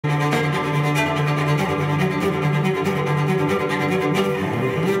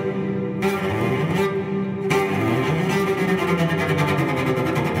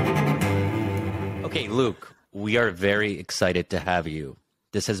are very excited to have you.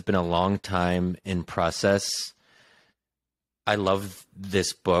 This has been a long time in process. I love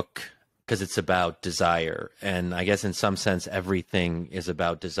this book because it's about desire. And I guess in some sense, everything is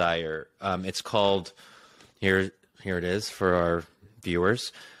about desire. It's called, here it is for our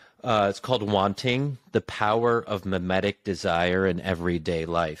viewers. It's called Wanting, the Power of Mimetic Desire in Everyday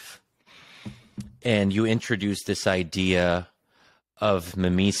Life. And you introduced this idea of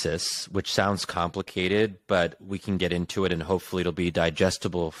mimesis, which sounds complicated, but we can get into it and hopefully it'll be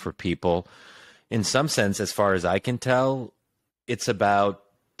digestible for people. In some sense, as far as I can tell, it's about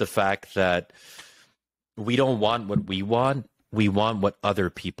the fact that we don't want what we want what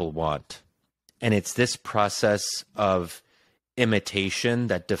other people want. And it's this process of imitation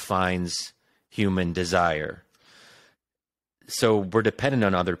that defines human desire. So we're dependent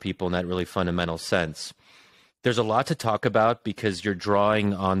on other people in that really fundamental sense. There's a lot to talk about because you're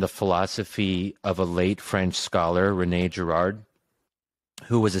drawing on the philosophy of a late French scholar, Rene Girard,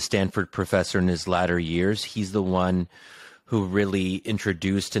 who was a Stanford professor in his latter years. He's the one who really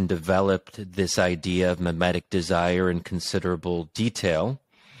introduced and developed this idea of mimetic desire in considerable detail.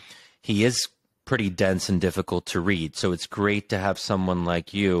 He is pretty dense and difficult to read, so it's great to have someone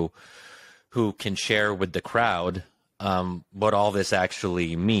like you who can share with the crowd what all this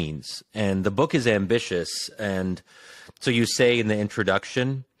actually means. And the book is ambitious. And so you say in the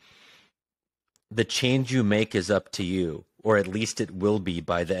introduction, the change you make is up to you, or at least it will be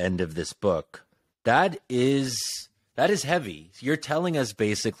by the end of this book. That is heavy. You're telling us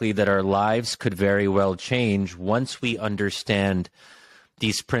basically that our lives could very well change once we understand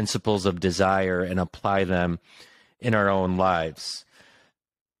these principles of desire and apply them in our own lives.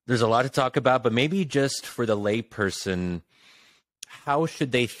 There's a lot to talk about, but maybe just for the layperson, how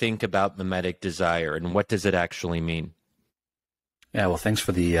should they think about mimetic desire and what does it actually mean? Yeah, well, thanks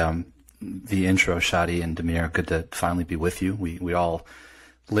for the intro, Shadi and Damir. Good to finally be with you. We all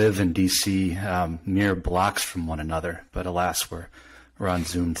live in D.C., mere blocks from one another, but alas, we're on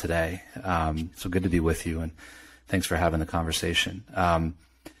Zoom today. So good to be with you, and thanks for having the conversation.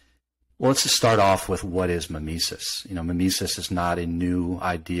 Well, let's just start off with what is mimesis. Mimesis is not a new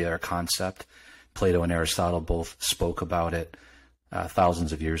idea or concept. Plato and Aristotle both spoke about it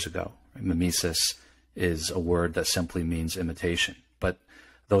thousands of years ago. Mimesis is a word that simply means imitation, but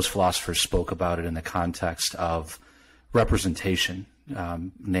those philosophers spoke about it in the context of representation,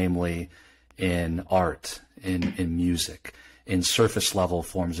 namely in art, in music, in surface level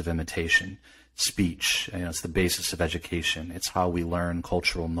forms of imitation. Speech, it's the basis of education. It's how we learn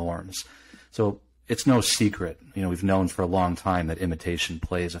cultural norms. So it's no secret, we've known for a long time that imitation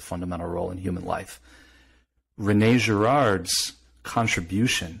plays a fundamental role in human life. Rene Girard's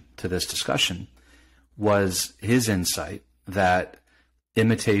contribution to this discussion was his insight that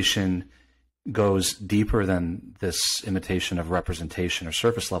imitation goes deeper than this imitation of representation or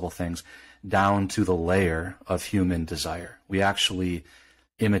surface level things down to the layer of human desire. We actually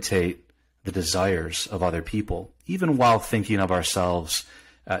imitate the desires of other people, even while thinking of ourselves,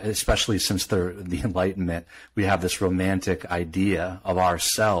 especially since the Enlightenment, we have this romantic idea of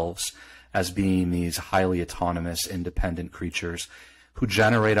ourselves as being these highly autonomous, independent creatures who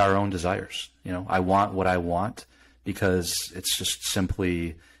generate our own desires. I want what I want because it's just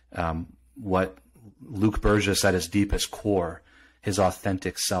simply what Luke Burgis at his deepest core, his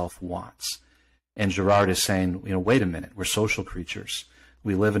authentic self wants. And Girard is saying, wait a minute, we're social creatures.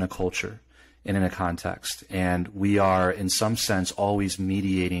 We live in a culture and in a context, and we are, in some sense, always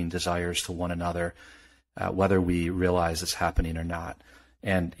mediating desires to one another, whether we realize it's happening or not.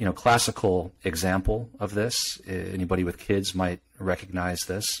 And, classical example of this, anybody with kids might recognize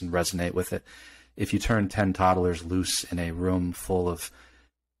this and resonate with it. If you turn 10 toddlers loose in a room full of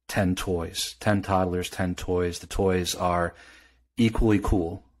 10 toys, 10 toddlers, 10 toys, the toys are equally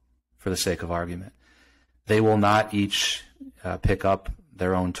cool for the sake of argument. They will not each pick up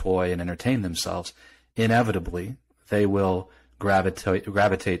their own toy and entertain themselves. Inevitably, they will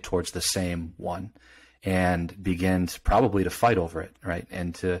gravitate towards the same one and begin probably to fight over it, right?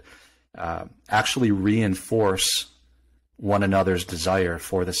 And to actually reinforce one another's desire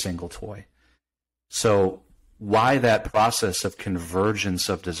for the single toy. So why that process of convergence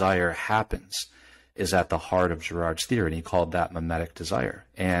of desire happens is at the heart of Girard's theory, and he called that mimetic desire.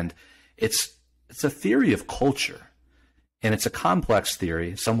 And it's a theory of culture. And it's a complex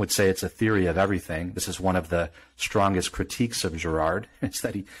theory. Some would say it's a theory of everything. This is one of the strongest critiques of Girard. It's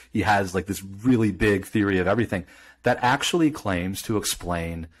that he has like this really big theory of everything that actually claims to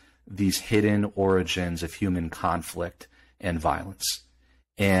explain these hidden origins of human conflict and violence.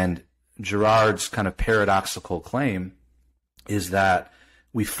 And Girard's kind of paradoxical claim is that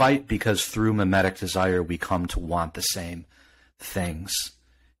We fight because through mimetic desire, we come to want the same things.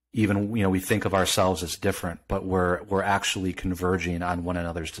 Even, we think of ourselves as different, but we're actually converging on one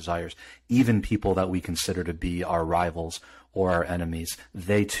another's desires. Even people that we consider to be our rivals or our enemies,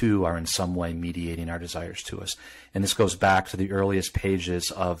 they too are in some way mediating our desires to us. And this goes back to the earliest pages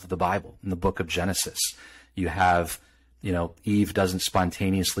of the Bible, in the book of Genesis. You have, Eve doesn't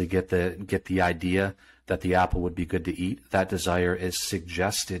spontaneously get the idea that the apple would be good to eat. That desire is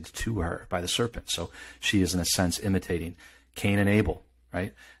suggested to her by the serpent. So she is in a sense imitating Cain and Abel,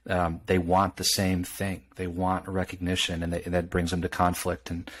 right? They want the same thing. They want recognition, and that brings them to conflict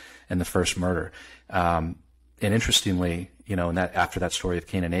and the first murder. And interestingly, after that story of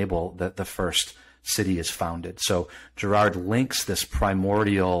Cain and Abel, the first city is founded. So Girard links this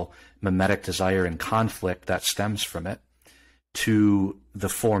primordial mimetic desire and conflict that stems from it to the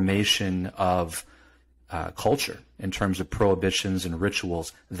formation of culture in terms of prohibitions and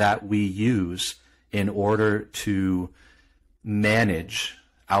rituals that we use in order to manage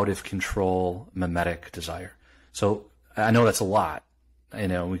out of control mimetic desire. So I know that's a lot.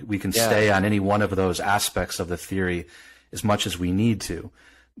 We can stay on any one of those aspects of the theory as much as we need to,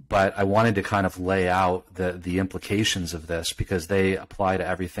 but I wanted to kind of lay out the implications of this because they apply to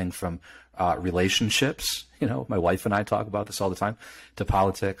everything from relationships. My wife and I talk about this all the time, to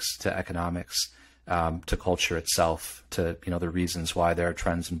politics, to economics, to culture itself, to the reasons why there are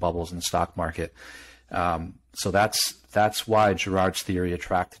trends and bubbles in the stock market. So that's why Girard's theory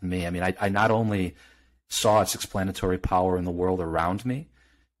attracted me. I mean, I not only saw its explanatory power in the world around me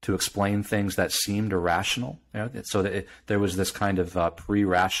to explain things that seemed irrational, so that there was this kind of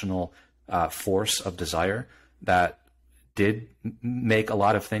pre-rational force of desire that did make a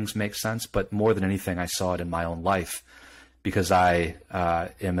lot of things make sense, but more than anything, I saw it in my own life because I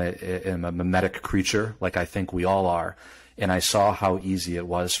am a mimetic creature, like I think we all are, and I saw how easy it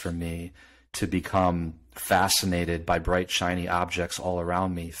was for me to become fascinated by bright, shiny objects all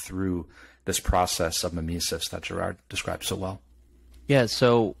around me through this process of mimesis that Girard described so well. Yeah,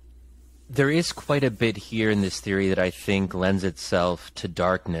 so there is quite a bit here in this theory that I think lends itself to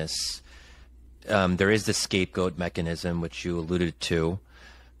darkness. There is the scapegoat mechanism, which you alluded to.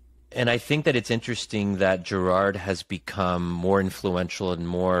 And I think that it's interesting that Girard has become more influential and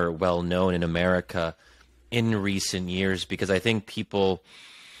more well-known in America in recent years because I think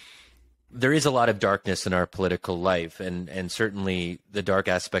there is a lot of darkness in our political life, and certainly the dark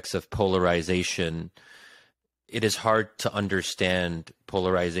aspects of polarization. It is hard to understand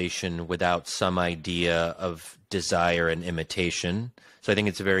polarization without some idea of desire and imitation. So I think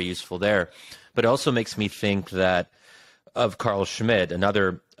it's very useful there. But it also makes me think of Carl Schmitt,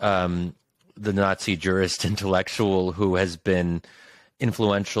 another the Nazi jurist intellectual who has been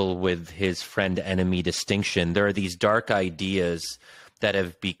influential with his friend-enemy distinction. There are these dark ideas that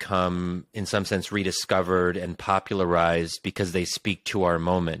have become, in some sense, rediscovered and popularized because they speak to our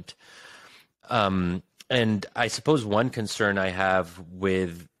moment. And I suppose one concern I have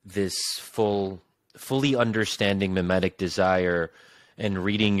with this fully understanding mimetic desire and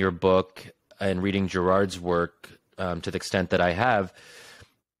reading your book and reading Girard's work to the extent that I have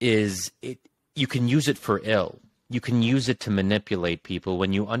is you can use it for ill. You can use it to manipulate people.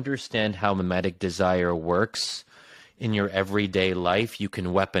 When you understand how mimetic desire works in your everyday life, you can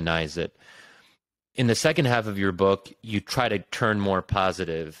weaponize it. In the second half of your book, you try to turn more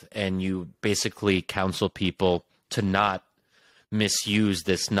positive and you basically counsel people to not misuse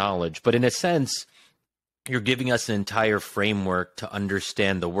this knowledge. But in a sense, you're giving us an entire framework to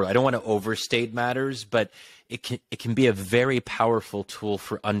understand the world. I don't want to overstate matters, but it can be a very powerful tool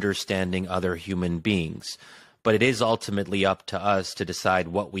for understanding other human beings. But it is ultimately up to us to decide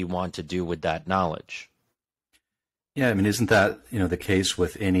what we want to do with that knowledge. Yeah, I mean, isn't that, the case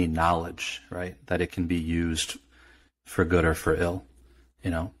with any knowledge, right? That it can be used for good or for ill.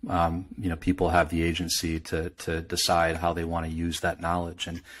 People have the agency to decide how they want to use that knowledge.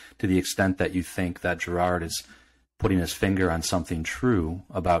 And to the extent that you think that Girard is putting his finger on something true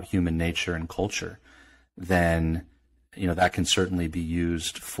about human nature and culture, then, that can certainly be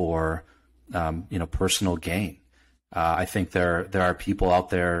used for, personal gain. I think there are people out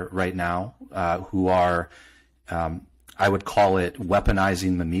there right now who are, I would call it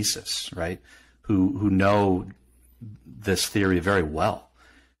weaponizing mimesis, right? Who know this theory very well,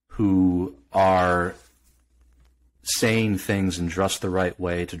 who are saying things in just the right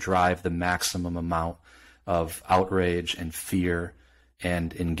way to drive the maximum amount of outrage and fear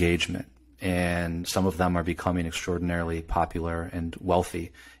and engagement. And some of them are becoming extraordinarily popular and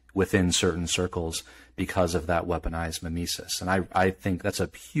wealthy within certain circles because of that weaponized mimesis. And I think that's a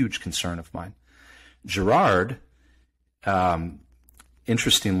huge concern of mine. Girard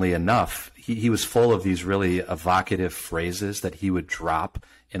interestingly enough, he was full of these really evocative phrases that he would drop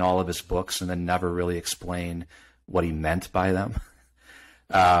in all of his books and then never really explain what he meant by them.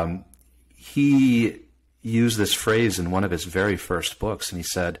 He used this phrase in one of his very first books, and he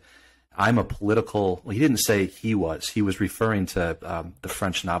said, I'm a political, well, he didn't say he was referring to the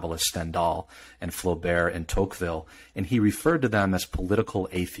French novelist Stendhal and Flaubert and Tocqueville, and he referred to them as political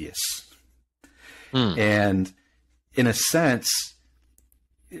atheists. And in a sense,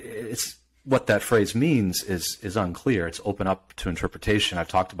 it's what that phrase means is unclear. It's open up to interpretation. I've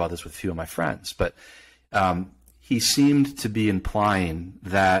talked about this with a few of my friends, but he seemed to be implying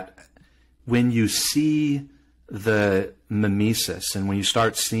that when you see the mimesis, and when you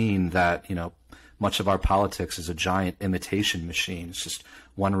start seeing that, much of our politics is a giant imitation machine, it's just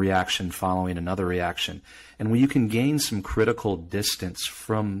one reaction following another reaction. And when you can gain some critical distance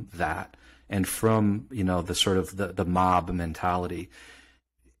from that and from, the sort of the mob mentality,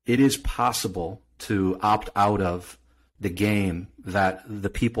 it is possible to opt out of the game that the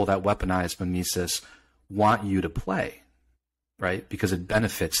people that weaponize mimesis want you to play, right? Because it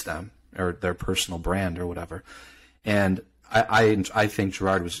benefits them or their personal brand or whatever. And I think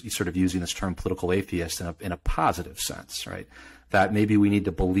Girard was sort of using this term political atheist in a positive sense, right? That maybe we need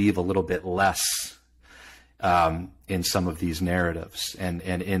to believe a little bit less in some of these narratives and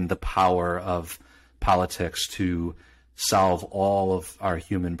in the power of politics to solve all of our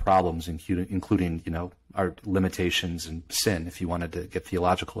human problems, including our limitations and sin, if you wanted to get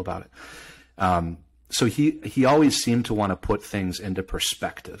theological about it. So he always seemed to want to put things into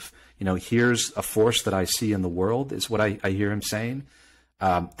perspective. Here's a force that I see in the world, is what I hear him saying.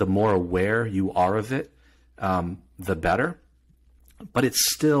 The more aware you are of it, the better. But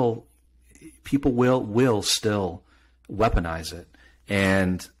it's still, people will still weaponize it.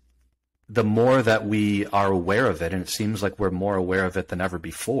 And the more that we are aware of it, and it seems like we're more aware of it than ever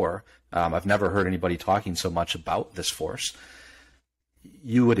before, I've never heard anybody talking so much about this force,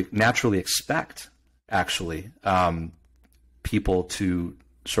 you would naturally expect, actually, people to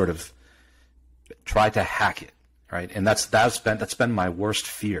sort of try to hack it, right? And that's been my worst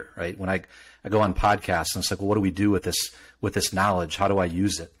fear, right? When I go on podcasts and it's like, well, what do we do with this knowledge? How do I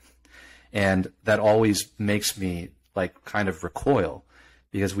use it? And that always makes me like kind of recoil,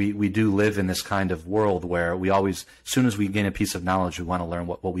 because we do live in this kind of world where we always, as soon as we gain a piece of knowledge, we want to learn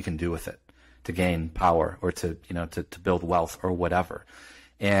what we can do with it to gain power or to build wealth or whatever.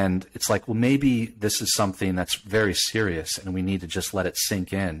 And it's like, well, maybe this is something that's very serious and we need to just let it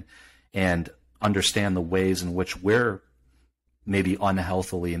sink in and understand the ways in which we're maybe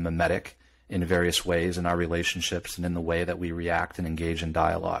unhealthily mimetic in various ways in our relationships and in the way that we react and engage in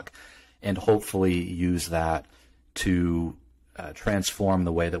dialogue, and hopefully use that to transform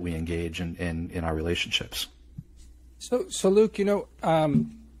the way that we engage in our relationships. So Luke, you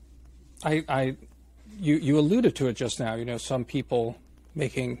alluded to it just now, some people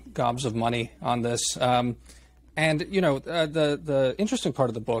making gobs of money on this. And, the interesting part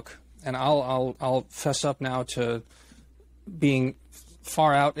of the book, and I'll fess up now to being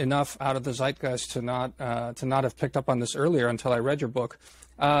far out enough out of the zeitgeist to not have picked up on this earlier until I read your book.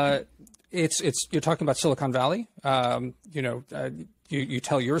 You're talking about Silicon Valley. You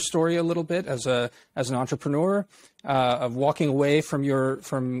tell your story a little bit as an entrepreneur, of walking away from your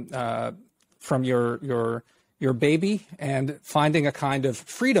baby and finding a kind of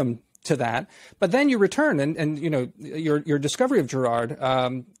freedom to that. But then you return and your discovery of Girard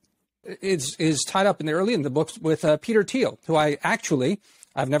is tied up early in the books with Peter Thiel, who I've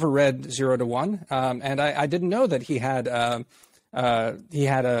never read 0 to 1, and I didn't know that he had a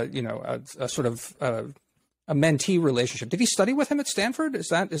sort of a mentee relationship. Did he study with him at Stanford? Is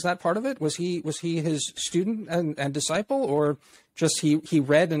that part of it? Was he his student and disciple, or just he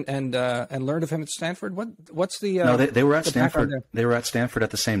read and learned of him at Stanford? What's the no? They were at Stanford. They were at Stanford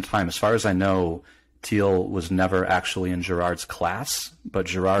at the same time. As far as I know, Thiel was never actually in Girard's class, but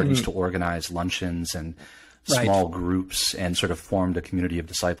Girard used to organize luncheons and small groups and sort of formed a community of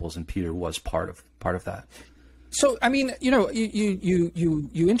disciples, and Peter was part of that. So, I mean,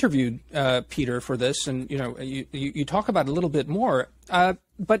 you interviewed Peter for this, and you talk about it a little bit more,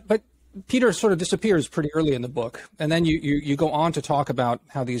 but Peter sort of disappears pretty early in the book, and then you go on to talk about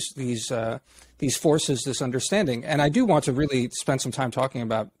how these forces, this understanding, and I do want to really spend some time talking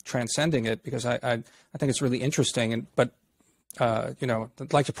about transcending it, because I think it's really interesting, but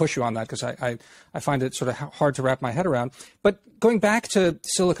I'd like to push you on that, because I find it sort of hard to wrap my head around. But going back to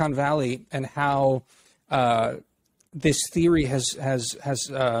Silicon Valley and how this theory has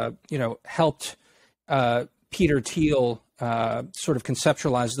helped Peter Thiel sort of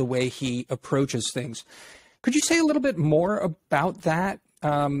conceptualize the way he approaches things. Could you say a little bit more about that?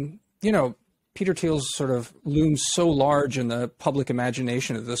 Peter Thiel's sort of looms so large in the public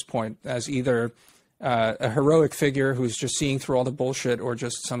imagination at this point as either a heroic figure who's just seeing through all the bullshit, or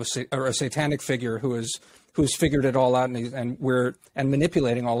just or a satanic figure who's figured it all out and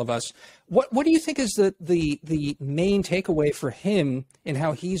manipulating all of us. What do you think is the main takeaway for him in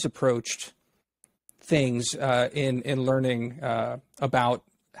how he's approached things in learning about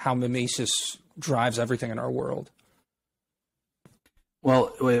how mimesis drives everything in our world?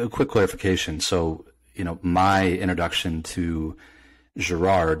 Well, a quick clarification. So, my introduction to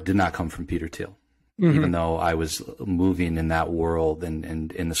Girard did not come from Peter Thiel, even though I was moving in that world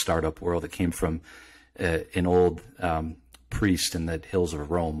and in the startup world. It came from an old priest in the hills of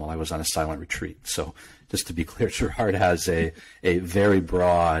Rome while I was on a silent retreat. So just to be clear, Girard has a very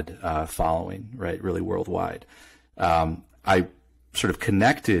broad following, right, really worldwide. I sort of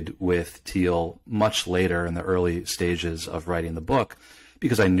connected with Thiel much later in the early stages of writing the book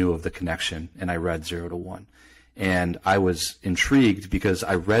because I knew of the connection, and I read 0 to 1. And I was intrigued because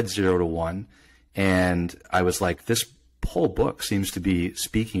I read 0 to 1 and I was like, this whole book seems to be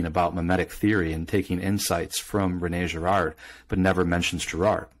speaking about mimetic theory and taking insights from Rene Girard, but never mentions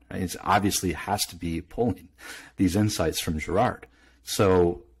Girard. It obviously has to be pulling these insights from Girard.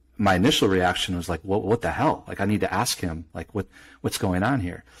 So my initial reaction was like, what the hell? Like, I need to ask him, like, what's going on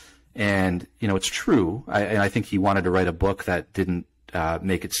here? And, it's true. I think he wanted to write a book that didn't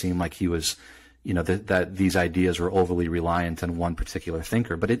make it seem like he was, that these ideas were overly reliant on one particular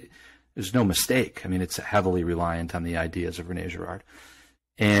thinker. But there's no mistake. I mean, it's heavily reliant on the ideas of Rene Girard.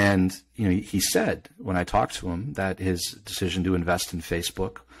 And, he said, when I talked to him, that his decision to invest in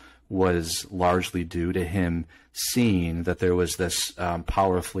Facebook was largely due to him seeing that there was this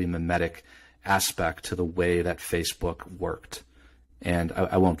powerfully mimetic aspect to the way that Facebook worked. And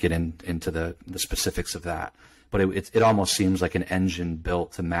I won't get into the specifics of that, but it almost seems like an engine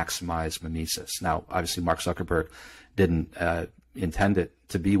built to maximize mimesis. Now, obviously, Mark Zuckerberg didn't intend it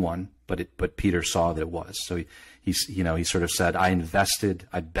to be one, but Peter saw that it was. So he sort of said, I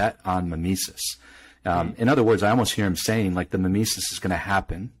bet on mimesis. In other words, I almost hear him saying, like, the mimesis is going to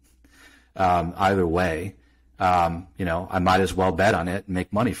happen either way. I might as well bet on it and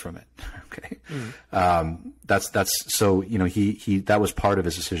make money from it. Okay. That's so, that was part of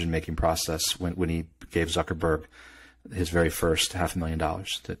his decision-making process when he gave Zuckerberg his very first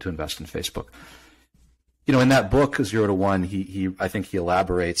 $500,000 to invest in Facebook. In that book, 0 to 1, I think he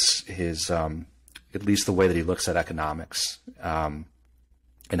elaborates his, at least the way that he looks at economics, and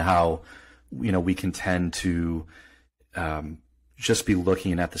how, we can tend to, just be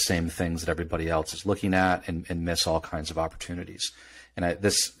looking at the same things that everybody else is looking at and miss all kinds of opportunities. And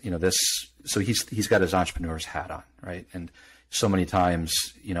so he's got his entrepreneur's hat on, right? And so many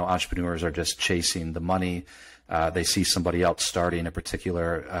times, entrepreneurs are just chasing the money. They see somebody else starting a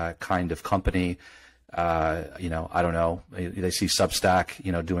particular kind of company. I don't know. They see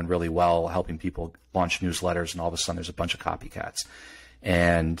Substack, doing really well, helping people launch newsletters, and all of a sudden there's a bunch of copycats.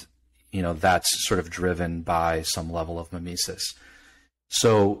 And, that's sort of driven by some level of mimesis.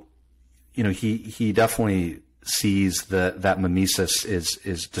 So, he definitely sees that mimesis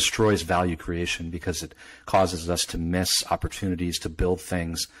destroys value creation because it causes us to miss opportunities to build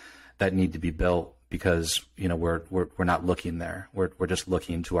things that need to be built because, we're not looking there. We're just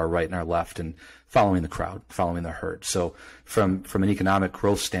looking to our right and our left and following the crowd, following the herd. So from an economic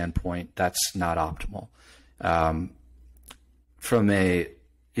growth standpoint, that's not optimal. And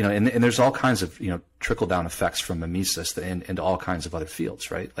there's all kinds of, trickle down effects from mimesis into all kinds of other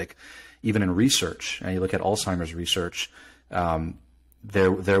fields, right? Like even in research, and you look at Alzheimer's research,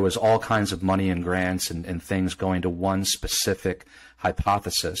 there was all kinds of money and grants and things going to one specific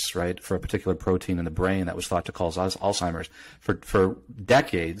hypothesis, right, for a particular protein in the brain that was thought to cause Alzheimer's. For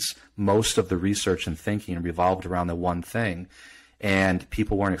decades, most of the research and thinking revolved around the one thing, and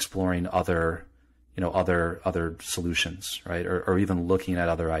people weren't exploring other solutions, right, or even looking at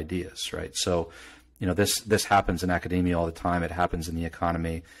other ideas, right? So, this happens in academia all the time. It happens in the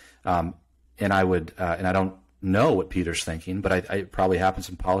economy, and I don't know what Peter's thinking, but it probably happens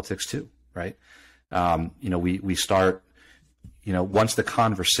in politics too, right? We start, once the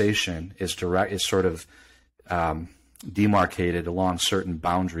conversation is sort of demarcated along certain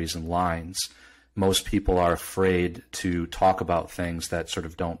boundaries and lines, most people are afraid to talk about things that sort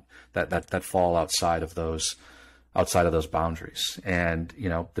of that fall outside of those boundaries. And,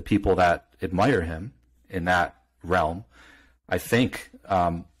 the people that admire him in that realm, I think,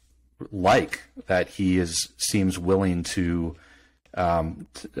 like that he seems willing to go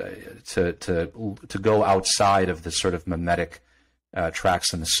outside of this sort of mimetic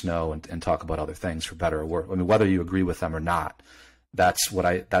tracks in the snow and talk about other things for better or worse. I mean, whether you agree with them or not, that's what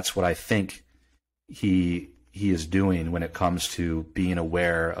I think he is doing when it comes to being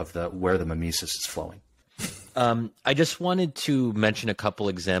aware of where the mimesis is flowing. I just wanted to mention a couple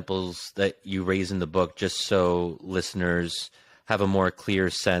examples that you raise in the book, just so listeners have a more clear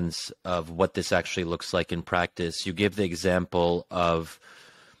sense of what this actually looks like in practice. You give the example of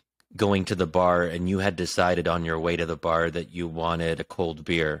going to the bar and you had decided on your way to the bar that you wanted a cold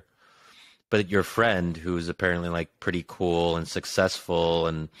beer, but your friend, who's apparently like pretty cool and successful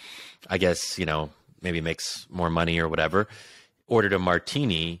and I guess, maybe makes more money or whatever, ordered a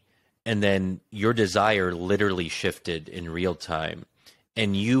martini, and then your desire literally shifted in real time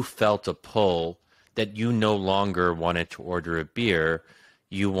and you felt a pull that you no longer wanted to order a beer,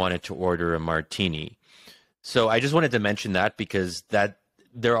 you wanted to order a martini. So I just wanted to mention that because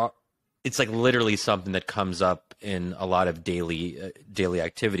it's like literally something that comes up in a lot of daily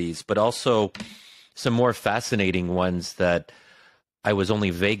activities, but also some more fascinating ones that I was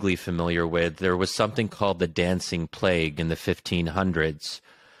only vaguely familiar with. There was something called the dancing plague in the 1500s,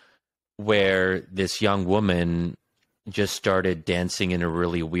 where this young woman just started dancing in a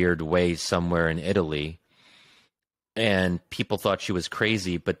really weird way somewhere in Italy. And people thought she was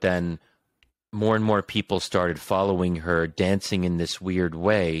crazy, but then more and more people started following her, dancing in this weird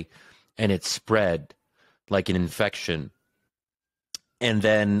way, and it spread like an infection. And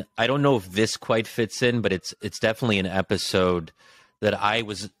then I don't know if this quite fits in, but it's definitely an episode that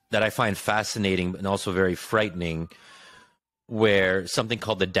I find fascinating and also very frightening, where something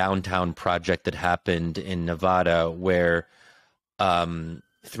called the Downtown Project that happened in Nevada, where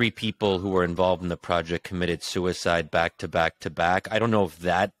 3 people who were involved in the project committed suicide back to back to back. I don't know if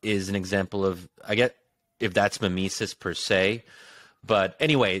that is an example of, if that's mimesis per se. But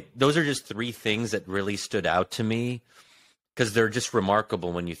anyway, those are just 3 things that really stood out to me because they're just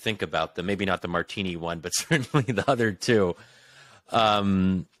remarkable when you think about them. Maybe not the martini one, but certainly the other 2.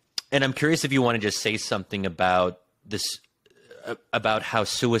 And I'm curious if you want to just say something about this, about how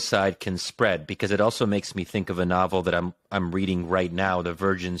suicide can spread, because it also makes me think of a novel that I'm reading right now, The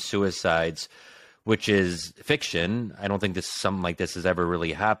Virgin Suicides, which is fiction. I don't think something like this has ever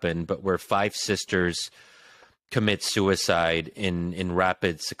really happened, but where 5 sisters commit suicide in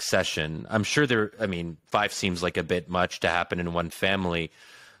rapid succession. I'm sure 5 seems like a bit much to happen in one family,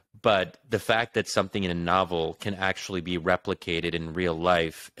 but the fact that something in a novel can actually be replicated in real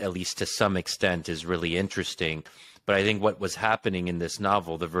life, at least to some extent, is really interesting. But I think what was happening in this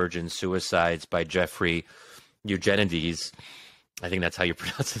novel, The Virgin Suicides by Jeffrey Eugenides, I think that's how you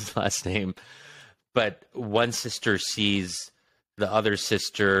pronounce his last name, but one sister sees the other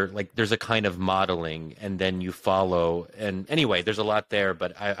sister, like there's a kind of modeling, and then you follow. And anyway, there's a lot there,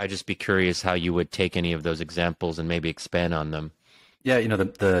 but I just be curious how you would take any of those examples and maybe expand on them. Yeah,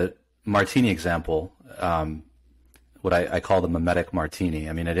 the martini example, what I call the mimetic martini.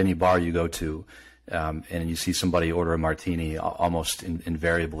 I mean, at any bar you go to, and you see somebody order a martini, almost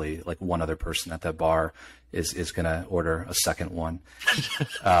invariably, like one other person at that bar is going to order a second one.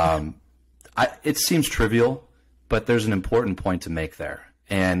 It seems trivial, but there's an important point to make there.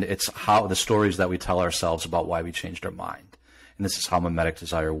 And it's how the stories that we tell ourselves about why we changed our mind. And this is how mimetic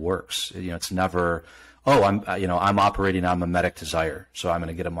desire works. It's never, I'm operating on mimetic desire, so I'm going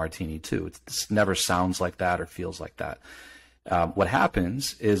to get a martini too. It never sounds like that or feels like that. What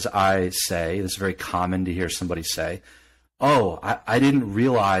happens is it's very common to hear somebody say, I didn't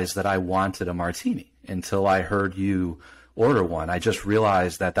realize that I wanted a martini until I heard you order one. I just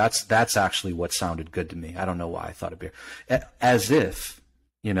realized that's actually what sounded good to me. I don't know why I thought of beer. As if,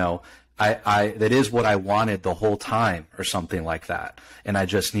 that is what I wanted the whole time or something like that. And I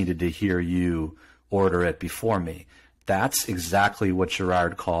just needed to hear you order it before me. That's exactly what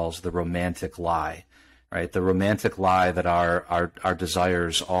Girard calls the romantic lie. Right, the romantic lie that our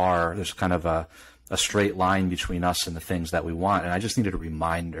desires are, there's kind of a straight line between us and the things that we want. And I just needed a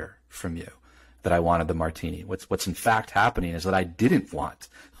reminder from you that I wanted the martini. What's in fact happening is that I didn't want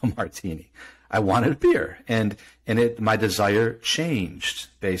a martini. I wanted a beer, and my desire changed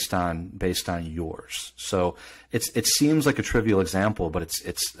based on yours. So it seems like a trivial example, but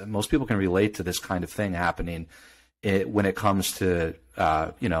it's most people can relate to this kind of thing happening when it comes to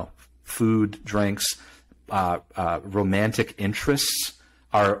food, drinks. Romantic interests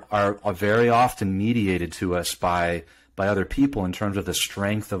are very often mediated to us by other people in terms of the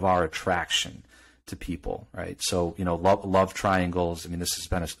strength of our attraction to people, right? So, love triangles. I mean, this has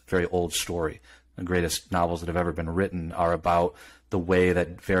been a very old story. The greatest novels that have ever been written are about the way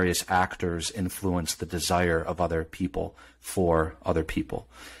that various actors influence the desire of other people for other people.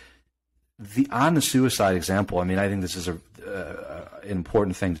 on the suicide example, I mean, I think this is an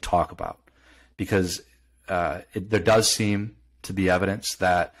important thing to talk about, because there does seem to be evidence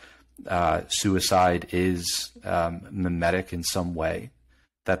that suicide is mimetic in some way,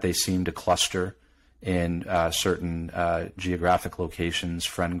 that they seem to cluster in certain geographic locations,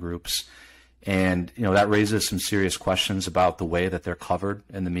 friend groups. And, that raises some serious questions about the way that they're covered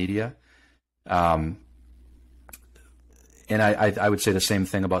in the media. And I would say the same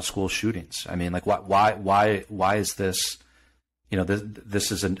thing about school shootings. I mean, like, why is this,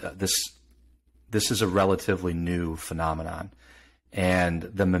 this is a relatively new phenomenon, and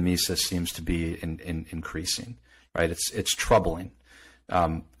the mimesis seems to be increasing, right? It's troubling.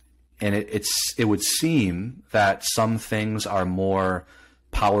 And it would seem that some things are more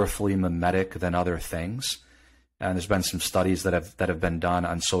powerfully mimetic than other things. And there's been some studies that have been done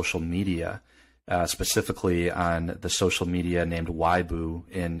on social media, specifically on the social media named Weibo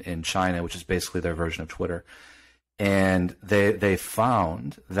in China, which is basically their version of Twitter. And they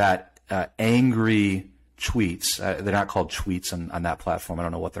found that angry tweets, they're not called tweets on that platform. I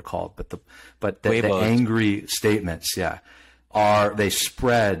don't know what they're called, but the angry statements, they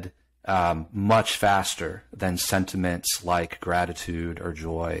spread much faster than sentiments like gratitude or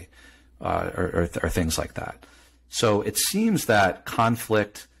joy, or things like that. So it seems that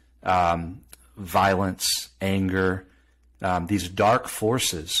conflict, violence, anger, these dark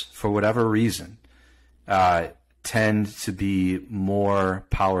forces, for whatever reason, tend to be more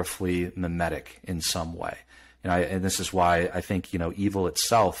powerfully mimetic in some way. And this is why I think, evil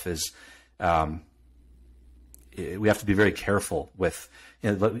itself is, we have to be very careful with,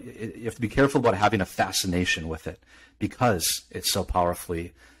 you have to be careful about having a fascination with it, because it's so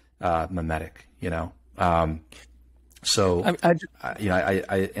powerfully mimetic, and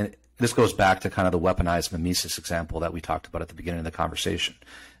this goes back to kind of the weaponized mimesis example that we talked about at the beginning of the conversation.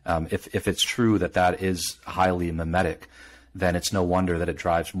 If it's true that is highly mimetic, then it's no wonder that it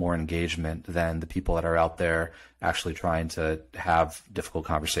drives more engagement than the people that are out there actually trying to have difficult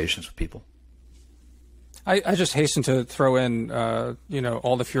conversations with people. I just hasten to throw in,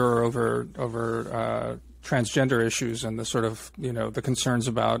 all the furor over transgender issues and the sort of, the concerns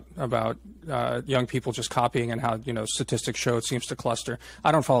about young people just copying, and how, statistics show it seems to cluster.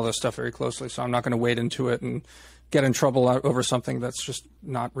 I don't follow this stuff very closely, so I'm not going to wade into it and get in trouble over something that's just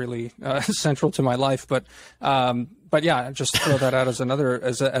not really central to my life. But yeah, just throw that out as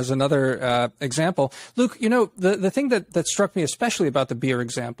another example. Luke, the thing that struck me especially about the beer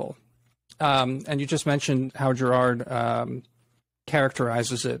example. And you just mentioned how Girard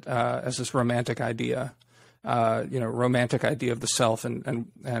characterizes it as this romantic idea, romantic idea of the self and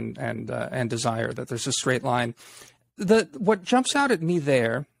desire, that there's a straight line. What jumps out at me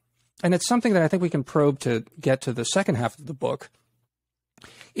there, and it's something that I think we can probe to get to the second half of the book,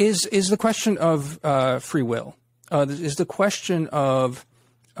 is the question of free will. Is the question of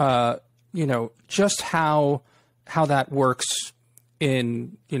just how that works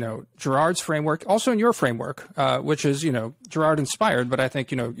in Girard's framework, also in your framework, which is Girard inspired, but I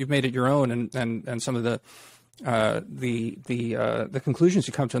think you've made it your own, and some of the conclusions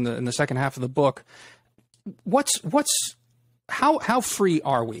you come to in the second half of the book. How free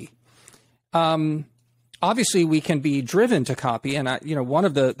are we? Obviously, we can be driven to copy, and one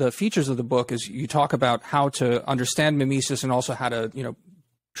of the features of the book is you talk about how to understand mimesis and also how to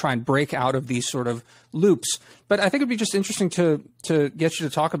try and break out of these sort of loops. But I think it'd be just interesting to get you to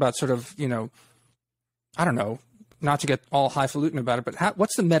talk about sort of, I don't know, not to get all highfalutin about it, but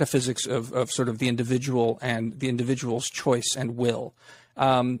what's the metaphysics of sort of the individual and the individual's choice and will?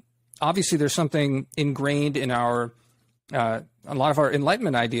 Obviously, there's something ingrained in a lot of our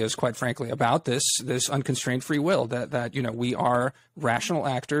Enlightenment ideas, quite frankly, about this unconstrained free will, that we are rational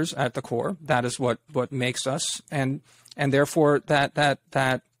actors at the core. That is what makes us, and therefore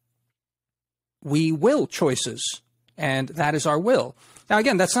that we will choices, and that is our will. Now,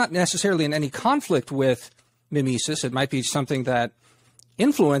 again, that's not necessarily in any conflict with mimesis. It might be something that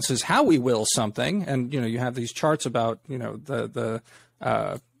influences how we will something, and you have these charts about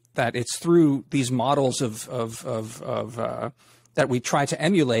that it's through these models of that we try to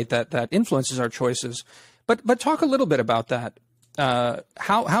emulate that influences our choices. But talk a little bit about that.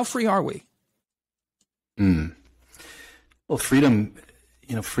 How free are we? Well, freedom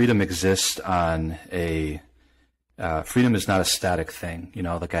exists on freedom is not a static thing.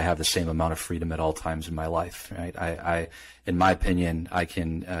 Like I have the same amount of freedom at all times in my life, right? I in my opinion, I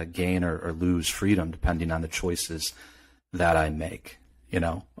can gain or lose freedom depending on the choices that I make.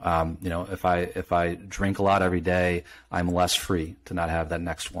 If I drink a lot every day, I'm less free to not have that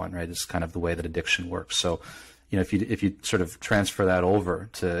next one, right? It's kind of the way that addiction works. So, if you sort of transfer that over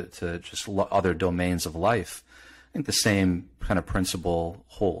to just other domains of life, I think the same kind of principle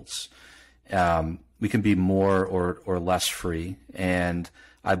holds. We can be more or less free, and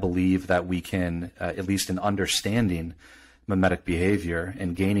I believe that we can, at least in understanding mimetic behavior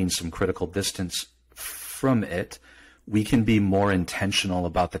and gaining some critical distance from it, we can be more intentional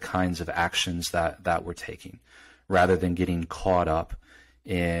about the kinds of actions that we're taking, rather than getting caught up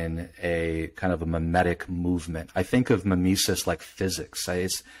in a kind of a mimetic movement. I think of mimesis like physics.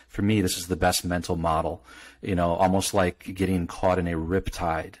 For me, this is the best mental model, almost like getting caught in a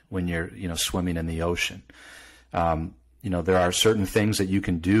riptide when you're, swimming in the ocean. There are certain things that you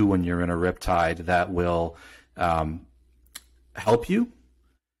can do when you're in a riptide that will help you,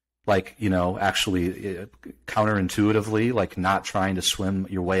 like, actually counterintuitively, like not trying to swim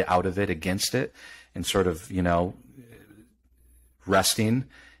your way out of it against it, and sort of, resting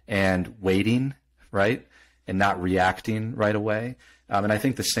and waiting, right? And not reacting right away. And I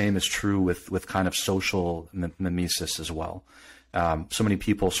think the same is true with kind of social mimesis as well. So many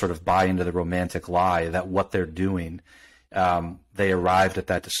people sort of buy into the romantic lie that what they're doing, they arrived at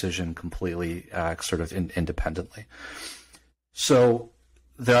that decision completely sort of independently. So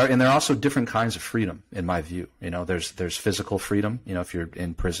there are also different kinds of freedom, in my view. There's physical freedom. If you're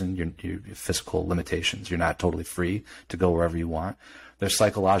in prison, you physical limitations. You're not totally free to go wherever you want. There's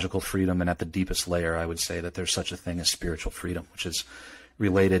psychological freedom, and at the deepest layer, I would say that there's such a thing as spiritual freedom, which is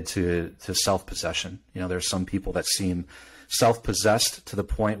related to self-possession. There's some people that seem self-possessed to the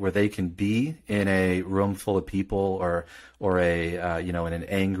point where they can be in a room full of people or a in an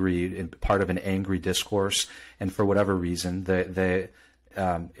angry, part of an angry discourse, and for whatever reason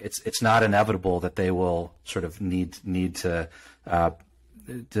it's not inevitable that they will sort of need to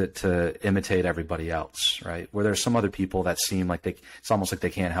imitate everybody else, right? Where there's some other people that seem like it's almost like they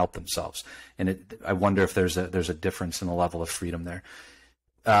can't help themselves, and I wonder if there's a difference in the level of freedom there.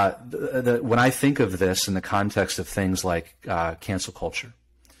 When I think of this in the context of things like cancel culture,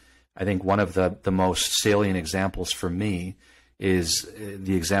 I think one of the most salient examples for me is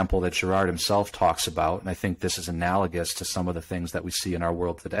the example that Girard himself talks about, and I think this is analogous to some of the things that we see in our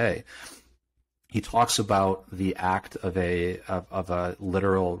world today. He talks about the act of a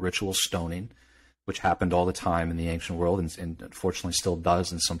literal ritual stoning, which happened all the time in the ancient world, and unfortunately still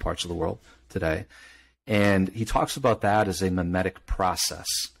does in some parts of the world today. And he talks about that as a mimetic process.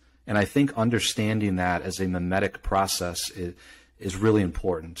 And I think understanding that as a mimetic process is really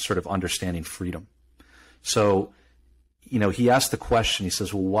important, sort of understanding freedom. So, he asked the question, he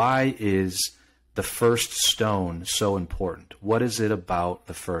says, well, why is the first stone so important? What is it about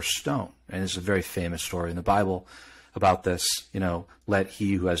the first stone? And it's a very famous story in the Bible about this, let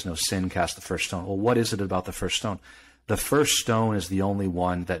he who has no sin cast the first stone. Well, what is it about the first stone? The first stone is the only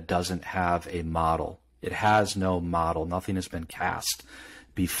one that doesn't have a model. It has no model. Nothing has been cast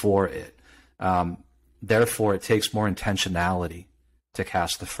before it. Therefore, it takes more intentionality to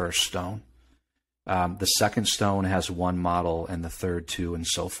cast the first stone. The second stone has one model, and the third two, and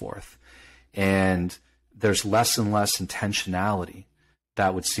so forth. And there's less and less intentionality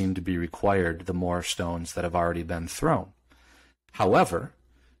that would seem to be required the more stones that have already been thrown. However,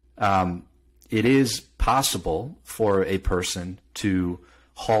 it is possible for a person to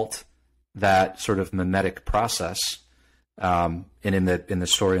halt that sort of mimetic process. And in the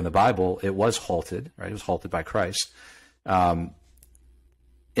story in the Bible, it was halted, right? It was halted by Christ.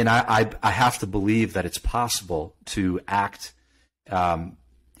 And I have to believe that it's possible to act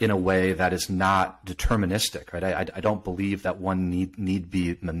in a way that is not deterministic, right? I don't believe that one need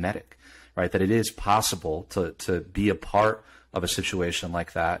be mimetic, right? That it is possible to be a part of a situation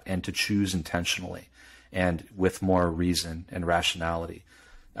like that and to choose intentionally and with more reason and rationality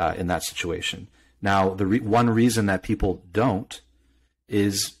in that situation. Now, the one reason that people don't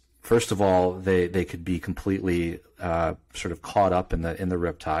is, first of all, they could be completely sort of caught up in the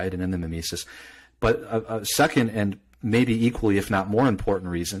riptide and in the mimesis. But a second and maybe equally, if not more important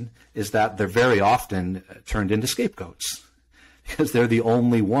reason, is that they're very often turned into scapegoats because they're the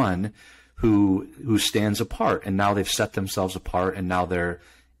only one who stands apart, and now they've set themselves apart, and now they're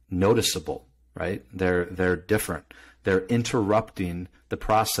noticeable, right? They're different. They're interrupting the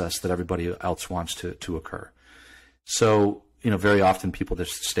process that everybody else wants to occur. So, very often people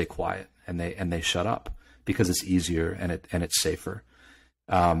just stay quiet and they shut up because it's easier and it's safer.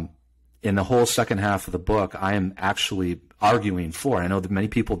 In the whole second half of the book, I am actually arguing for, I know that many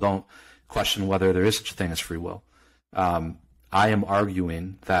people don't question whether there is such a thing as free will. I am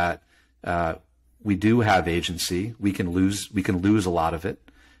arguing that we do have agency. We can lose a lot of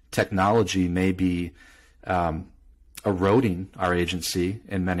it. Technology may be eroding our agency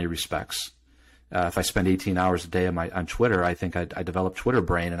in many respects. If I spend 18 hours a day on Twitter, I think I develop Twitter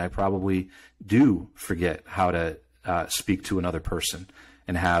brain, and I probably do forget how to speak to another person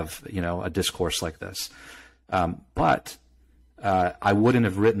and have, a discourse like this. But I wouldn't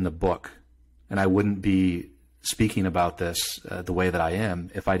have written the book, and I wouldn't be speaking about this the way that I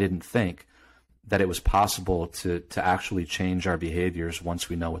am if I didn't think that it was possible to actually change our behaviors once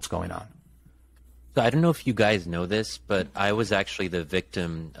we know what's going on. So I don't know if you guys know this, but I was actually the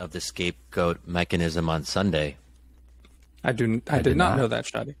victim of the scapegoat mechanism on Sunday. I did not know that,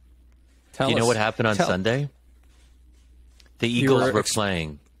 Shadi. Do you know what happened on Sunday? The Eagles were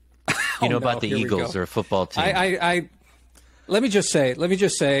playing. You know about the Eagles, they're a football team. Let me just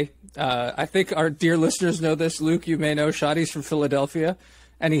say, I think our dear listeners know this. Luke, you may know Shadi's from Philadelphia,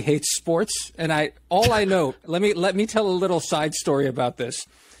 and he hates sports. And all I know, let me tell a little side story about this.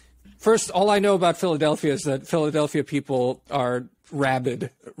 First, all I know about Philadelphia is that Philadelphia people are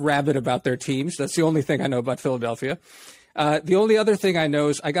rabid about their teams. That's the only thing I know about Philadelphia. The only other thing I know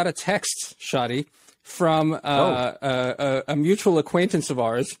is I got a text, Shadi, from a mutual acquaintance of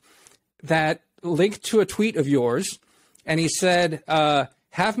ours that linked to a tweet of yours, and he said,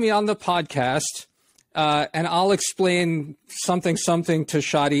 have me on the podcast, and I'll explain something to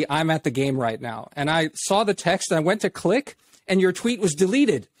Shadi. I'm at the game right now. And I saw the text, and I went to click, and your tweet was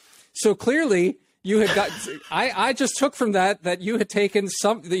deleted. So clearly you had got, I just took from that you had taken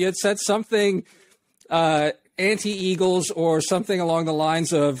you had said something anti-Eagles or something along the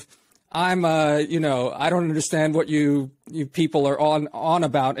lines of, I don't understand what you people are on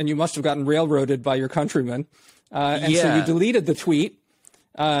about, and you must have gotten railroaded by your countrymen. So you deleted the tweet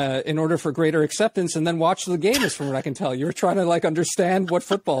in order for greater acceptance, and then watched the game, is from what I can tell. You were trying to understand what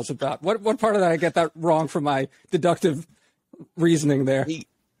football's about. What part of that I get that wrong from my deductive reasoning there?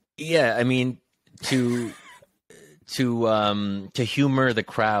 Yeah, I mean, to humor the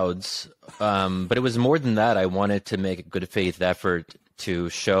crowds, but it was more than that. I wanted to make a good faith effort to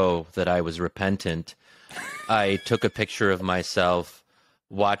show that I was repentant. I took a picture of myself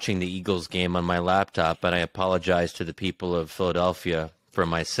watching the Eagles game on my laptop, and I apologized to the people of Philadelphia for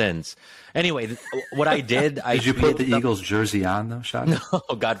my sins. Anyway, what I did, did you put the Eagles jersey on though, Shadi?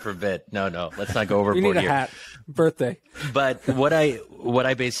 No, God forbid. No. Let's not go overboard here. You need a here. hat. Birthday. But what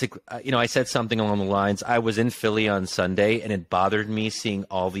I basically, I said something along the lines. I was in Philly on Sunday, and it bothered me seeing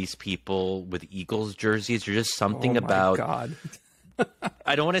all these people with Eagles jerseys. There's just something about. God.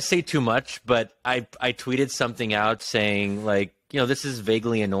 I don't want to say too much, but I tweeted something out saying this is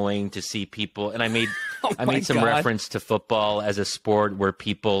vaguely annoying to see people, and I made some reference to football as a sport where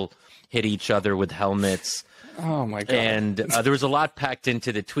people hit each other with helmets. Oh my God. And there was a lot packed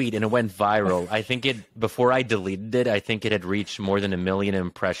into the tweet, and it went viral. I think before I deleted it, I think it had reached more than 1 million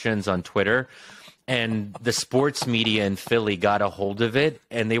impressions on Twitter. And the sports media in Philly got a hold of it,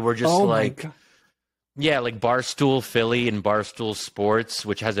 and they were just Barstool Philly and Barstool Sports,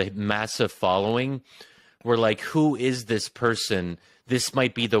 which has a massive following, were like, who is this person? This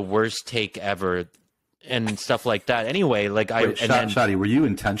might be the worst take ever, and stuff like that. Anyway, Shadi, were you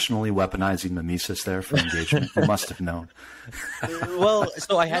intentionally weaponizing mimesis there for engagement? You must have known. Well,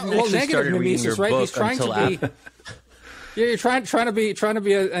 so I hadn't actually started reading your book until after. Yeah, you're trying to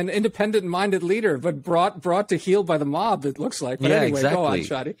be an independent-minded leader, but brought to heel by the mob. It looks like. But anyway, exactly. Go on,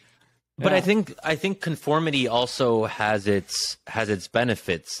 Shadi. But I think conformity also has its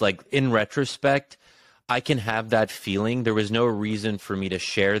benefits. Like, in retrospect, I can have that feeling. There was no reason for me to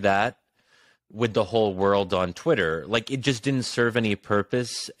share that with the whole world on Twitter. Like, it just didn't serve any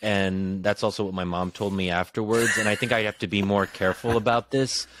purpose, and that's also what my mom told me afterwards. And I think I have to be more careful about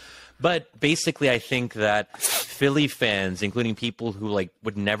this. But basically, I think that Philly fans, including people who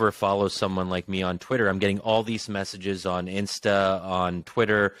would never follow someone like me on Twitter, I'm getting all these messages on Insta, on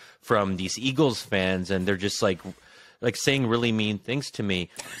Twitter from these Eagles fans, and they're just like saying really mean things to me.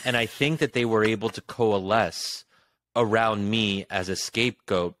 And I think that they were able to coalesce around me as a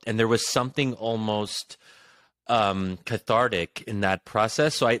scapegoat, and there was something almost cathartic in that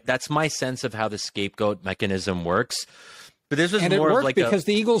process. So that's my sense of how the scapegoat mechanism works. But this was more of because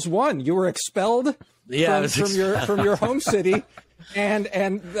the Eagles won. You were expelled from your home city, and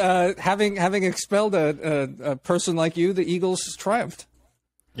having expelled a person like you, the Eagles triumphed.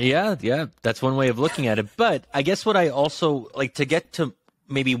 Yeah, that's one way of looking at it. But I guess what I also to get to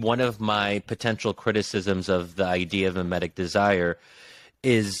maybe one of my potential criticisms of the idea of mimetic desire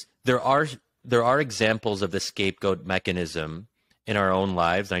is there are examples of the scapegoat mechanism in our own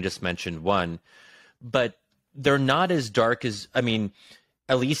lives. And I just mentioned one, but they're not as dark as, at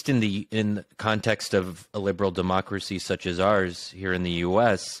least in the context of a liberal democracy such as ours here in the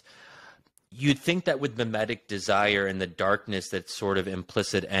U.S., you'd think that with mimetic desire and the darkness that's sort of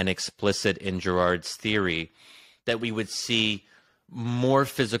implicit and explicit in Girard's theory, that we would see more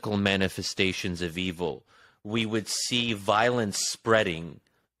physical manifestations of evil. We would see violence spreading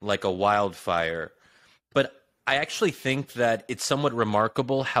like a wildfire. But I actually think that it's somewhat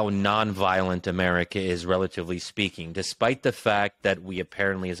remarkable how nonviolent America is, relatively speaking, despite the fact that we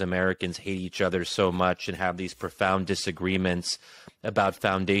apparently as Americans hate each other so much and have these profound disagreements about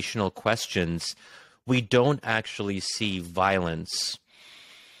foundational questions. We don't actually see violence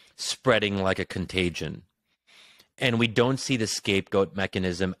spreading like a contagion. And we don't see the scapegoat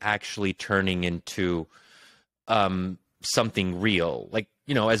mechanism actually turning into something real. Like,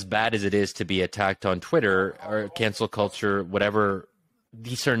 you know, as bad as it is to be attacked on Twitter or cancel culture, whatever,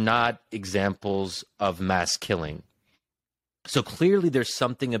 these are not examples of mass killing. So clearly there's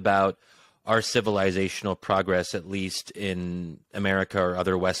something about our civilizational progress, at least in America or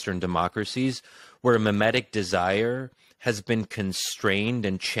other Western democracies, where mimetic desire has been constrained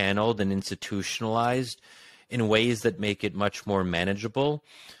and channeled and institutionalized in ways that make it much more manageable.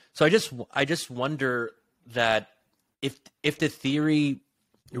 So I just wonder that if the theory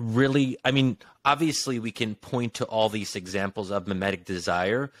really, I mean, obviously we can point to all these examples of mimetic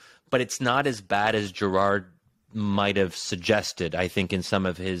desire, but it's not as bad as Girard might have suggested, I think, in some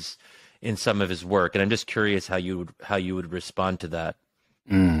of his work. And I'm just curious how you would respond to that.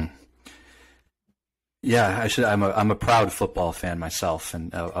 Yeah, I'm a proud football fan myself,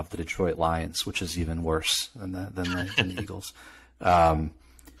 and of the Detroit Lions, which is even worse than the Eagles.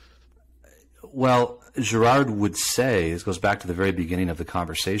 Well, Girard would say, this goes back to the very beginning of the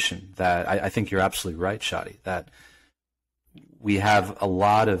conversation, that I think you're absolutely right, Shadi, that we have a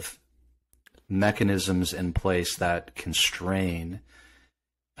lot of mechanisms in place that constrain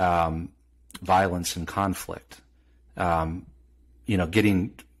violence and conflict.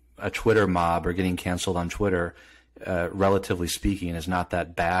 Getting a Twitter mob or getting canceled on Twitter, relatively speaking, is not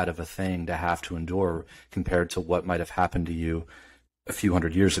that bad of a thing to have to endure compared to what might have happened to you a few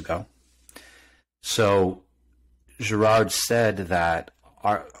hundred years ago. So Girard said that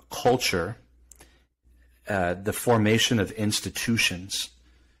our culture, the formation of institutions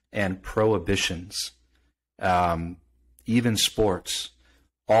and prohibitions, even sports,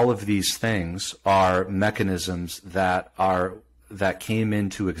 all of these things are mechanisms that came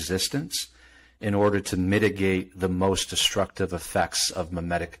into existence in order to mitigate the most destructive effects of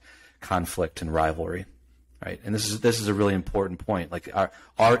mimetic conflict and rivalry, right? And this is a really important point. Like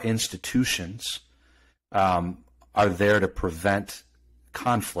our institutions are there to prevent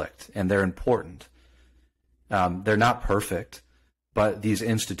conflict, and they're important. They're not perfect, but these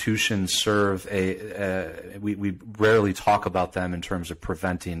institutions serve we rarely talk about them in terms of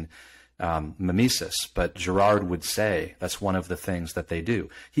preventing mimesis, but Girard would say that's one of the things that they do.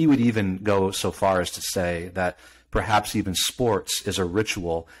 He would even go so far as to say that perhaps even sports is a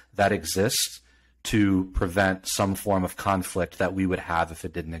ritual that exists to prevent some form of conflict that we would have if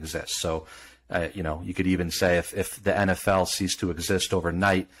it didn't exist. So, you could even say if the NFL ceased to exist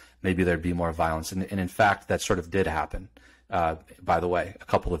overnight, maybe there'd be more violence. And in fact, that sort of did happen, by the way, a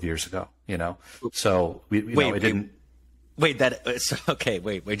couple of years ago, So it didn't. Wait,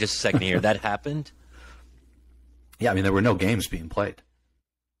 wait just a second here. That happened? Yeah, I mean, there were no games being played.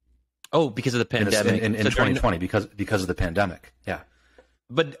 Oh, because of the pandemic. In 2020, because of the pandemic, yeah.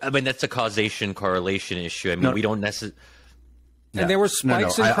 But, I mean, that's a correlation issue. I mean, we don't necessarily... And there were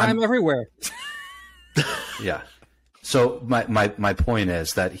spikes in crime everywhere. Yeah. So my point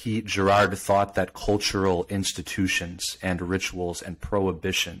is that Girard thought that cultural institutions and rituals and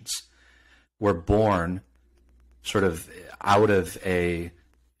prohibitions were born sort of out of a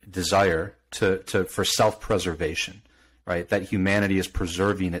desire for self-preservation, right? That humanity is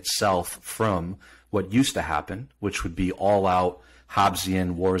preserving itself from what used to happen, which would be all-out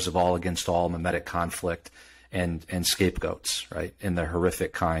Hobbesian wars of all against all, mimetic conflict, and scapegoats, right? In the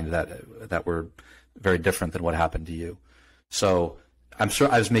horrific kind that were very different than what happened to you. So I'm sure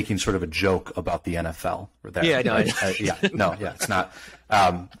I was making sort of a joke about the NFL. Yeah, I know. It's not.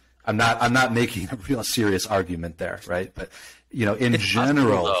 I'm not making a real serious argument there, right? But in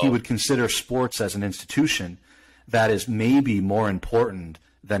general, he would consider sports as an institution that is maybe more important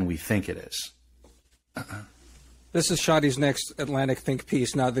than we think it is. This is Shadi's next Atlantic think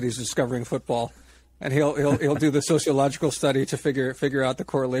piece. Now that he's discovering football, and he'll do the sociological study to figure out the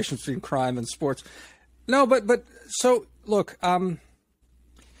correlation between crime and sports. No, but so look,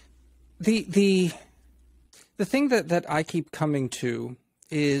 the thing that I keep coming to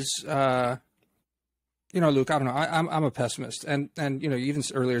is, Luke, I don't know, I'm a pessimist, and you even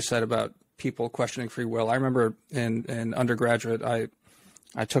earlier said about people questioning free will. I remember in undergraduate, I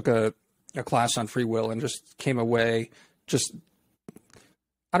took a a class on free will and just came away just,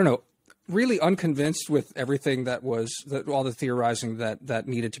 I don't know, really unconvinced with everything all the theorizing that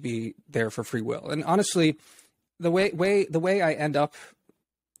needed to be there for free will. And honestly, the way I end up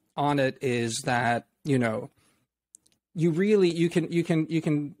on it is that, you know, you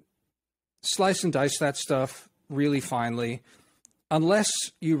can slice and dice that stuff really finely, unless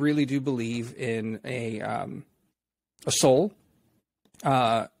you really do believe in a soul,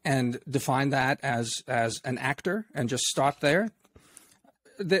 and define that as an actor and just stop there.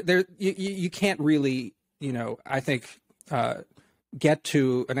 You can't really, you know, I think, get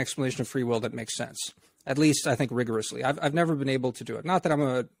to an explanation of free will that makes sense. At least I think rigorously. I've never been able to do it. Not that I'm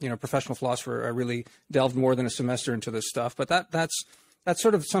a, you know, professional philosopher. I really delved more than a semester into this stuff, but that's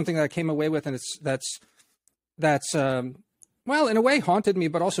sort of something that I came away with, and that's well, in a way haunted me,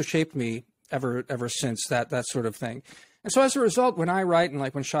 but also shaped me ever since, that sort of thing. And so as a result, when I write, and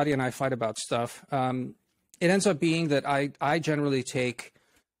like when Shadi and I fight about stuff, it ends up being that I generally take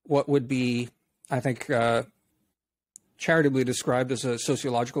what would be, I think, charitably described as a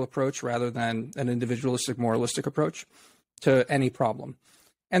sociological approach rather than an individualistic, moralistic approach to any problem.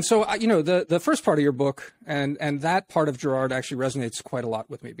 And so, you know, the first part of your book and that part of Girard actually resonates quite a lot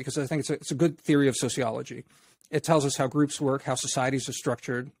with me, because I think it's a good theory of sociology. It tells us how groups work, how societies are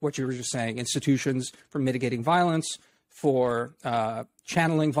structured, what you were just saying, institutions for mitigating violence, for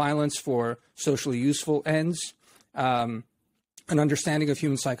channeling violence for socially useful ends, an understanding of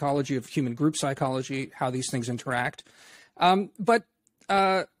human psychology, of human group psychology, how these things interact. And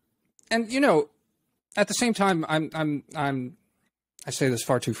you know, at the same time, I say this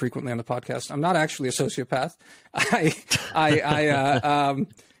far too frequently on the podcast. I'm not actually a sociopath.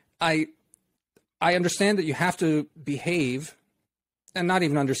 I understand that you have to behave, and not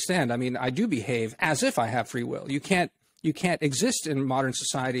even understand. I mean, I do behave as if I have free will. You can't exist in modern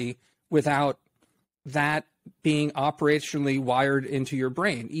society without that being operationally wired into your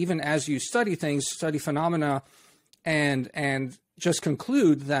brain. Even as you study things, study phenomena, and just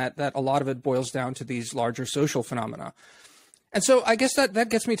conclude that a lot of it boils down to these larger social phenomena. And so I guess that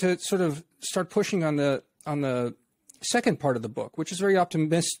gets me to sort of start pushing on the second part of the book, which is very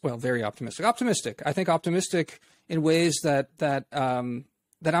optimistic. I think optimistic in ways that I'm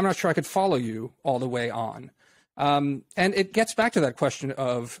not sure I could follow you all the way on. And it gets back to that question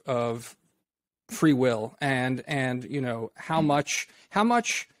of free will and you know, how much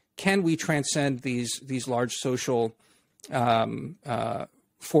can we transcend these large social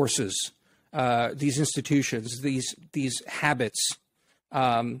forces, these institutions, these habits,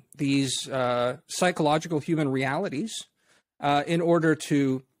 these psychological human realities, in order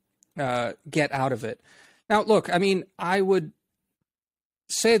to get out of it. Now, look, I mean, I would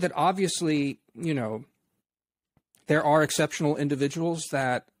say that obviously, you know, there are exceptional individuals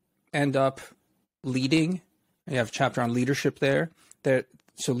that end up leading. You have a chapter on leadership there.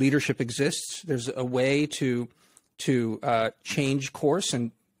 So leadership exists. There's a way to change course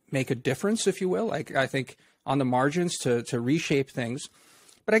and make a difference, if you will. Like, I think on the margins to reshape things.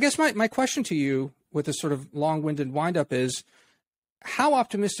 But I guess my question to you with this sort of long-winded wind-up is, how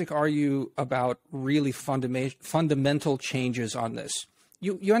optimistic are you about really fundamental changes on this?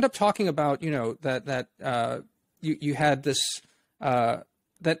 You end up talking about, you know, that you had this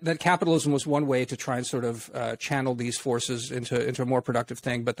that capitalism was one way to try and sort of channel these forces into a more productive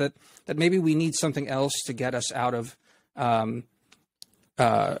thing, but that maybe we need something else to get us out of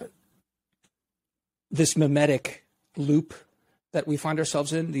this mimetic loop that we find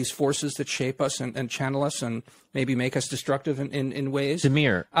ourselves in, these forces that shape us and channel us and maybe make us destructive in ways.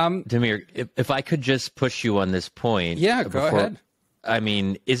 Damir, if I could just push you on this point. Yeah, go ahead. I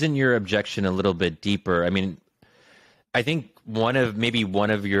mean, isn't your objection a little bit deeper? I mean, I think one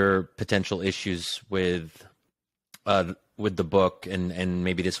of your potential issues with the book and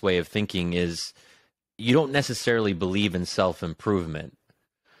maybe this way of thinking is you don't necessarily believe in self-improvement.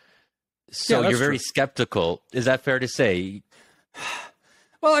 So you're very skeptical. Is that fair to say?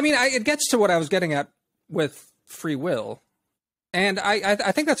 Well, I mean, it gets to what I was getting at with free will. And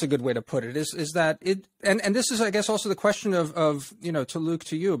I think that's a good way to put it, is that it, and this is, I guess, also the question of you know, to Luke,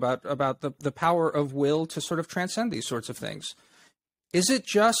 to you, about the power of will to sort of transcend these sorts of things. Is it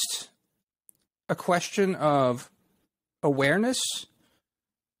just a question of awareness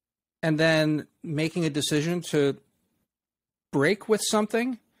and then making a decision to break with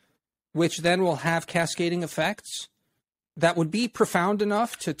something, which then will have cascading effects that would be profound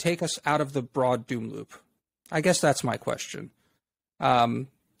enough to take us out of the broad doom loop? I guess that's my question.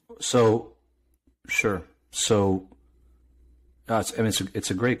 Sure. So,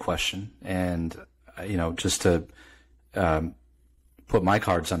 it's a great question, and you know, just to put my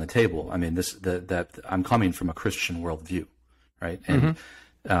cards on the table. I mean, that I'm coming from a Christian worldview, right? And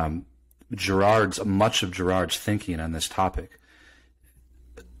much of Girard's thinking on this topic,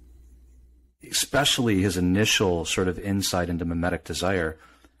 especially his initial sort of insight into mimetic desire,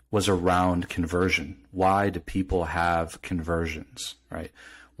 was around conversion. Why do people have conversions, right?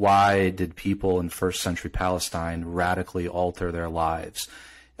 Why did people in first century Palestine radically alter their lives?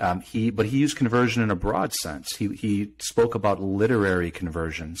 But he used conversion in a broad sense. He spoke about literary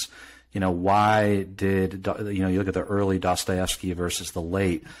conversions. Why did, you look at the early Dostoevsky versus the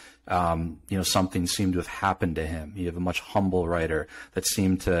late, something seemed to have happened to him. You have a much humble writer that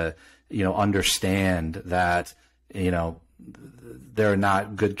seemed to, understand that, there are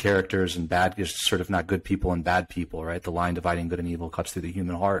not good characters and sort of not good people and bad people, right? The line dividing good and evil cuts through the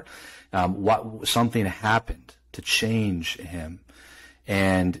human heart. Something happened to change him.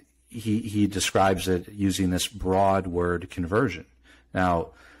 And he describes it using this broad word, conversion. Now,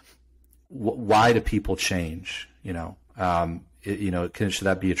 why do people change? Should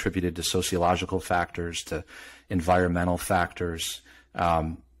that be attributed to sociological factors, to environmental factors?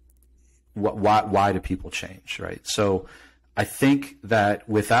 Why do people change, right? So I think that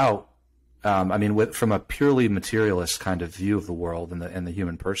from a purely materialist kind of view of the world and the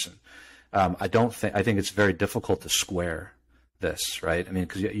human person, I think it's very difficult to square this, right? I mean,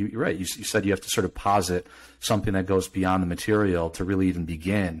 because you're right. You said you have to sort of posit something that goes beyond the material to really even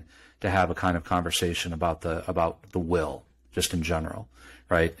begin to have a kind of conversation about the will, just in general,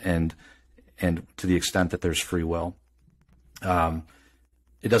 right? And to the extent that there's free will,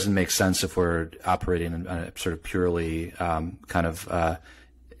 it doesn't make sense if we're operating on a sort of purely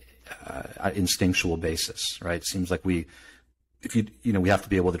instinctual basis, right? It seems like we have to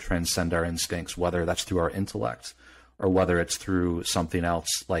be able to transcend our instincts, whether that's through our intellect or whether it's through something else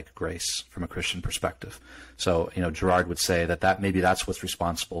like grace from a Christian perspective. So, Girard would say that maybe that's what's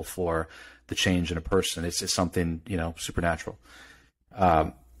responsible for the change in a person. It's something, supernatural.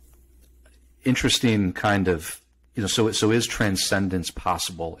 Interesting kind of, so is transcendence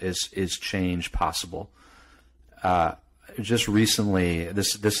possible? Is change possible? Just recently,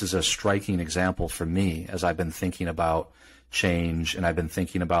 this is a striking example for me as I've been thinking about change, and I've been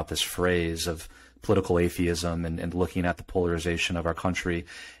thinking about this phrase of political atheism and looking at the polarization of our country,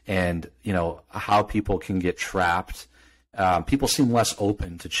 and how people can get trapped. People seem less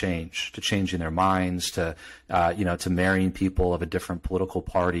open to changing their minds, to marrying people of a different political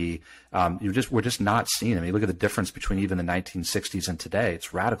party. We're just not seeing. I mean, look at the difference between even the 1960s and today.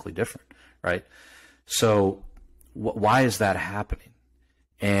 It's radically different, right? So why is that happening?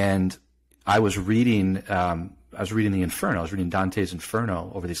 And I was reading the Inferno. I was reading Dante's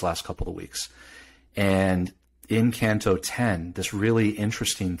Inferno over these last couple of weeks. And in Canto 10, this really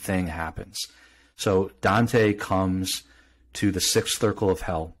interesting thing happens. So Dante comes to the sixth circle of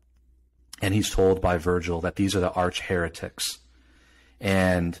hell, and he's told by Virgil that these are the arch heretics.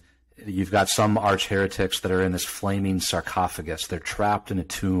 And you've got some arch heretics that are in this flaming sarcophagus. They're trapped in a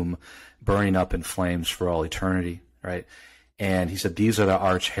tomb, burning up in flames for all eternity, right? And he said, these are the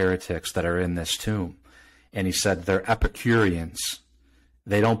arch heretics that are in this tomb. And he said, they're Epicureans.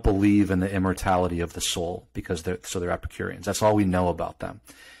 They don't believe in the immortality of the soul because they're Epicureans. That's all we know about them.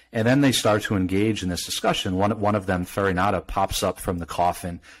 And then they start to engage in this discussion. One of them, Farinata, pops up from the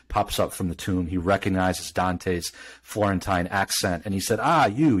coffin, pops up from the tomb. He recognizes Dante's Florentine accent, and he said,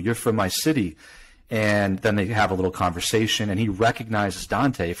 you're from my city. And then they have a little conversation, and he recognizes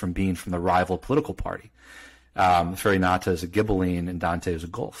Dante from being from the rival political party. Farinata is a Ghibelline, and Dante is a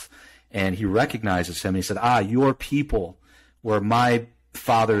Guelph. And he recognizes him, and he said, your people were my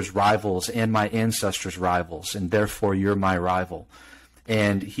father's rivals and my ancestors' rivals, and therefore you're my rival.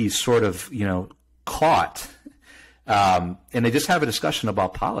 And he's sort of, caught. And they just have a discussion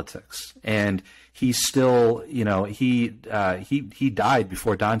about politics. And he's still, he died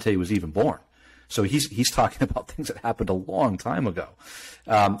before Dante was even born. So he's talking about things that happened a long time ago.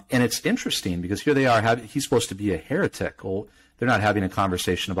 And it's interesting because here they are, he's supposed to be a heretic. Well, they're not having a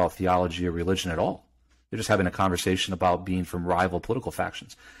conversation about theology or religion at all. They're just having a conversation about being from rival political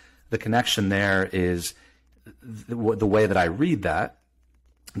factions. The connection there is the way that I read that.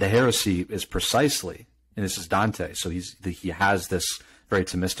 The heresy is precisely, and this is Dante, so he has this very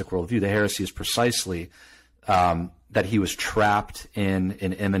Thomistic worldview. The heresy is precisely that he was trapped in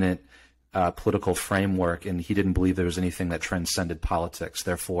an immanent political framework, and he didn't believe there was anything that transcended politics,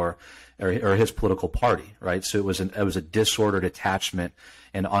 therefore, or his political party, right? So it was a disordered attachment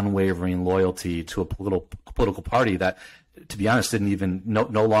and unwavering loyalty to a political party that to be honest, didn't even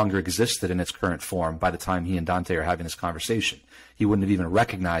no longer existed in its current form by the time he and Dante are having this conversation. He wouldn't have even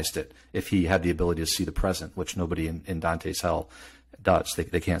recognized it if he had the ability to see the present, which nobody in Dante's hell does.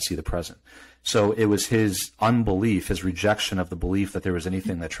 They can't see the present. So it was his unbelief, his rejection of the belief that there was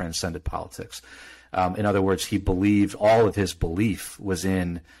anything that transcended politics. In other words, he believed, all of his belief was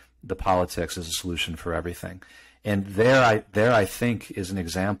in the politics as a solution for everything. And there I think is an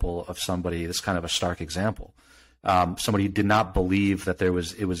example of somebody, this kind of a stark example. Somebody who did not believe that there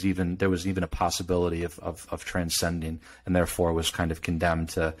was even a possibility of transcending, and therefore was kind of condemned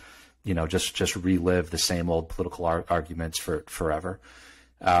to, just relive the same old political arguments for forever.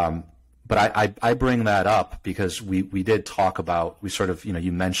 But I bring that up because we did talk about, we sort of,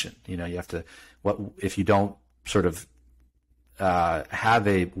 you mentioned, you have to, what if you don't sort of have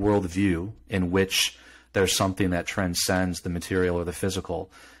a worldview in which there's something that transcends the material or the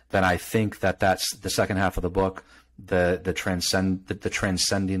physical, then I think that's the second half of the book, the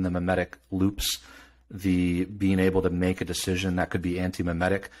transcending the mimetic loops, the being able to make a decision that could be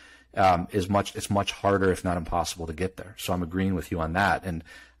anti-mimetic, it's much harder, if not impossible, to get there. So I'm agreeing with you on that, and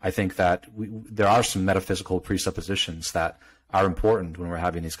I think that there are some metaphysical presuppositions that are important when we're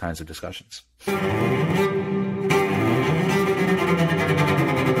having these kinds of discussions.